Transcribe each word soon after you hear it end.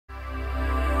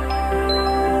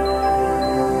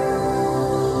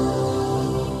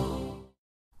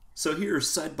So here,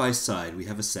 side by side, we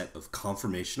have a set of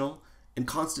conformational and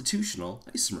constitutional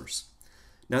isomers.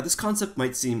 Now this concept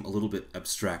might seem a little bit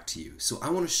abstract to you, so I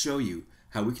want to show you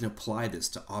how we can apply this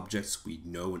to objects we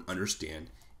know and understand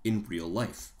in real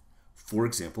life. For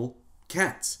example,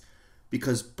 cats,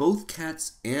 because both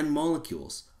cats and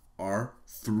molecules are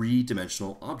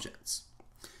three-dimensional objects.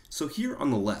 So here on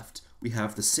the left, we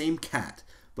have the same cat,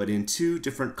 but in two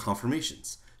different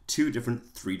conformations, two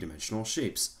different three-dimensional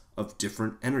shapes of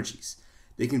different energies.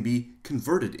 They can be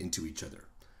converted into each other.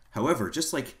 However,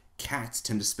 just like cats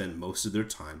tend to spend most of their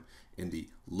time in the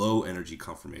low energy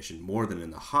conformation more than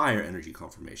in the higher energy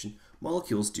conformation,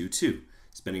 molecules do too,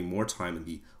 spending more time in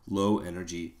the low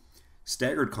energy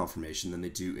staggered conformation than they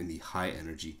do in the high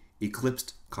energy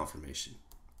eclipsed conformation.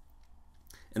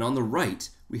 And on the right,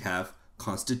 we have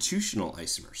constitutional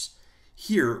isomers.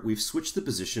 Here, we've switched the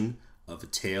position of a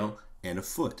tail and a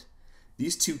foot.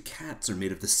 These two cats are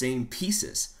made of the same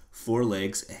pieces, 4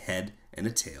 legs, a head, and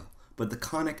a tail, but the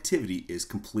connectivity is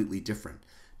completely different.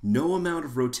 No amount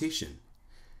of rotation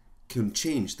can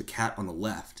change the cat on the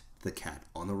left, the cat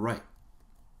on the right.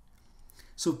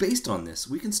 So based on this,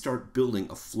 we can start building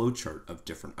a flowchart of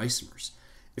different isomers.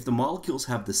 If the molecules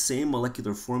have the same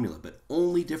molecular formula but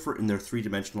only differ in their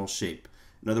three-dimensional shape,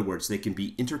 in other words, they can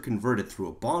be interconverted through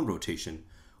a bond rotation,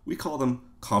 we call them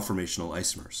conformational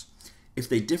isomers. If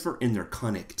they differ in their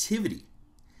connectivity,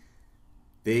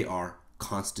 they are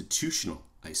constitutional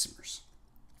isomers.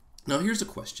 Now here's a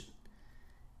question.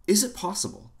 Is it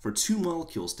possible for two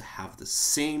molecules to have the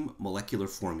same molecular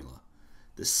formula,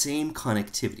 the same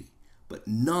connectivity, but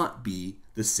not be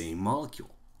the same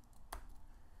molecule?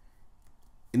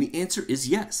 And the answer is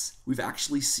yes. We've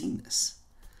actually seen this.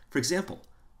 For example,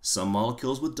 some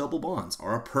molecules with double bonds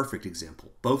are a perfect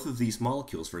example. Both of these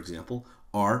molecules, for example,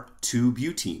 are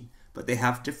 2-butene, but they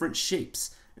have different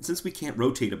shapes. And since we can't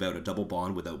rotate about a double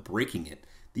bond without breaking it,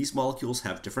 these molecules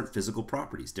have different physical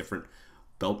properties, different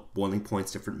boiling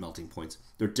points, different melting points.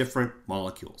 They're different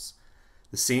molecules.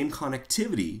 The same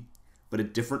connectivity, but a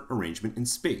different arrangement in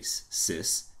space,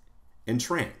 cis and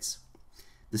trans.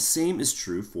 The same is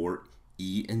true for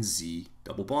E and Z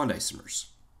double bond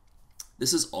isomers.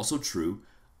 This is also true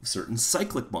of certain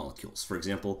cyclic molecules. For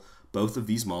example, both of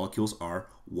these molecules are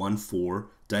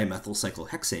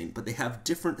 1,4-dimethylcyclohexane, but they have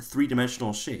different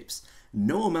three-dimensional shapes.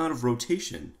 No amount of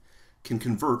rotation can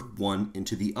convert one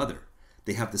into the other.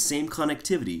 They have the same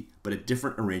connectivity, but a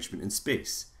different arrangement in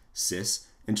space, cis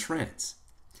and trans.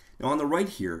 Now on the right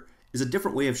here is a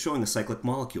different way of showing a cyclic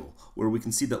molecule, where we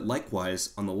can see that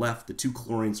likewise on the left, the two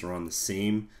chlorines are on the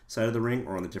same side of the ring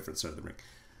or on the different side of the ring.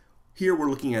 Here we're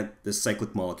looking at the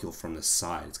cyclic molecule from the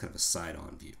side. It's kind of a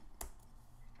side-on view.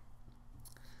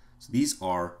 So these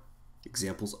are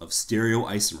examples of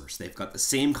stereoisomers. They've got the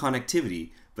same connectivity,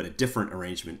 but a different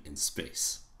arrangement in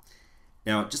space.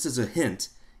 Now, just as a hint,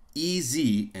 EZ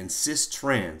and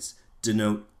cis-trans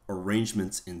denote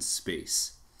arrangements in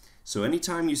space. So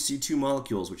anytime you see two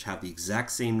molecules which have the exact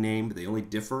same name, but they only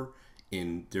differ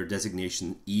in their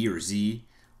designation E or Z,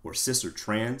 or cis or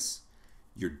trans,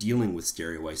 you're dealing with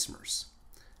stereoisomers.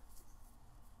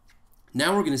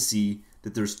 Now we're going to see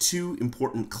that there's two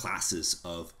important classes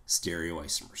of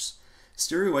stereoisomers.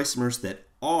 Stereoisomers that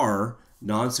are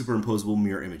non-superimposable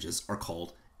mirror images are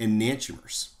called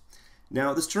enantiomers.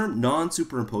 Now this term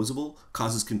non-superimposable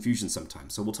causes confusion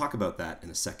sometimes, so we'll talk about that in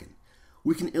a second.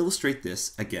 We can illustrate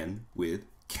this again with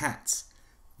cats.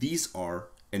 These are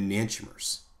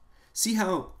enantiomers. See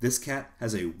how this cat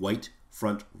has a white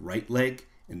front right leg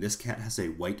and this cat has a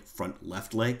white front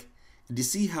left leg? And do you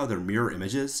see how they're mirror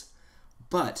images?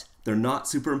 But they're not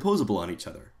superimposable on each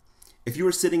other. If you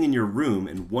were sitting in your room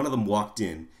and one of them walked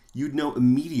in, you'd know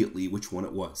immediately which one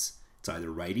it was. It's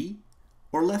either righty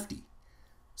or lefty.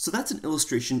 So that's an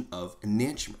illustration of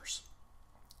enantiomers.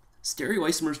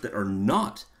 Stereoisomers that are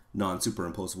not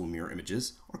non-superimposable mirror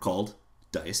images are called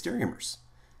diastereomers.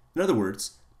 In other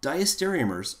words,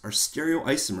 diastereomers are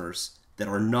stereoisomers that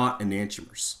are not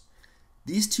enantiomers.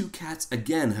 These two cats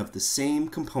again have the same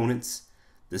components,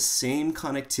 the same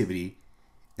connectivity,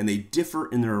 and they differ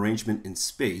in their arrangement in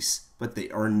space, but they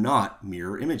are not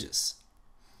mirror images.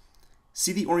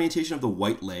 See the orientation of the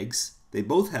white legs? They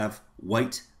both have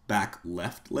white back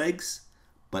left legs,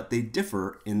 but they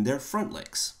differ in their front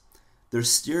legs. They're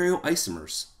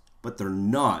stereoisomers, but they're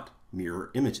not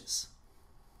mirror images.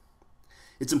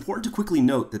 It's important to quickly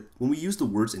note that when we use the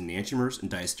words enantiomers and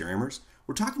diastereomers,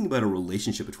 we're talking about a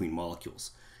relationship between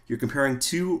molecules. You're comparing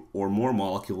two or more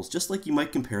molecules just like you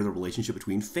might compare the relationship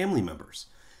between family members.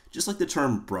 Just like the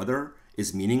term brother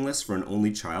is meaningless for an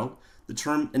only child, the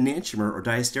term enantiomer or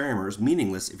diastereomer is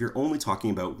meaningless if you're only talking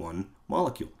about one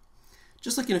molecule.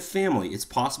 Just like in a family, it's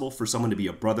possible for someone to be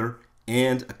a brother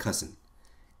and a cousin.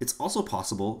 It's also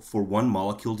possible for one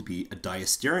molecule to be a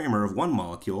diastereomer of one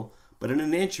molecule, but an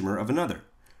enantiomer of another.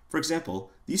 For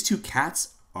example, these two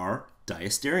cats are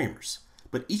diastereomers,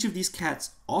 but each of these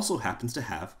cats also happens to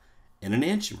have an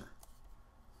enantiomer.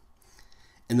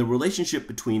 And the relationship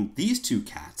between these two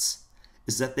cats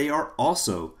is that they are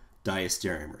also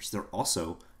diastereomers. They're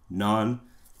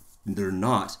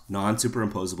not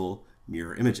non-superimposable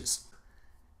mirror images.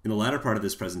 In the latter part of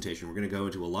this presentation, we're going to go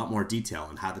into a lot more detail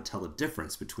on how to tell the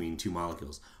difference between two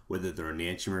molecules, whether they're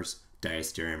enantiomers,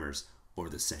 diastereomers, or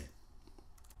the same.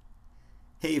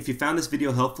 Hey, if you found this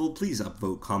video helpful, please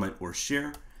upvote, comment, or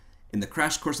share. In the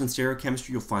Crash Course on Stereochemistry,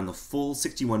 you'll find the full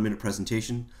 61-minute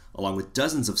presentation, along with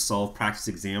dozens of solved practice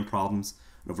exam problems,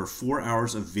 and over 4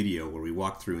 hours of video where we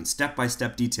walk through in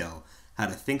step-by-step detail how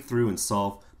to think through and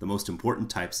solve the most important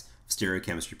types of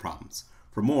stereochemistry problems.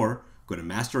 For more, go to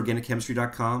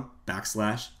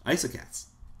masterorganicchemistry.com/isocats.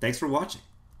 Thanks for watching.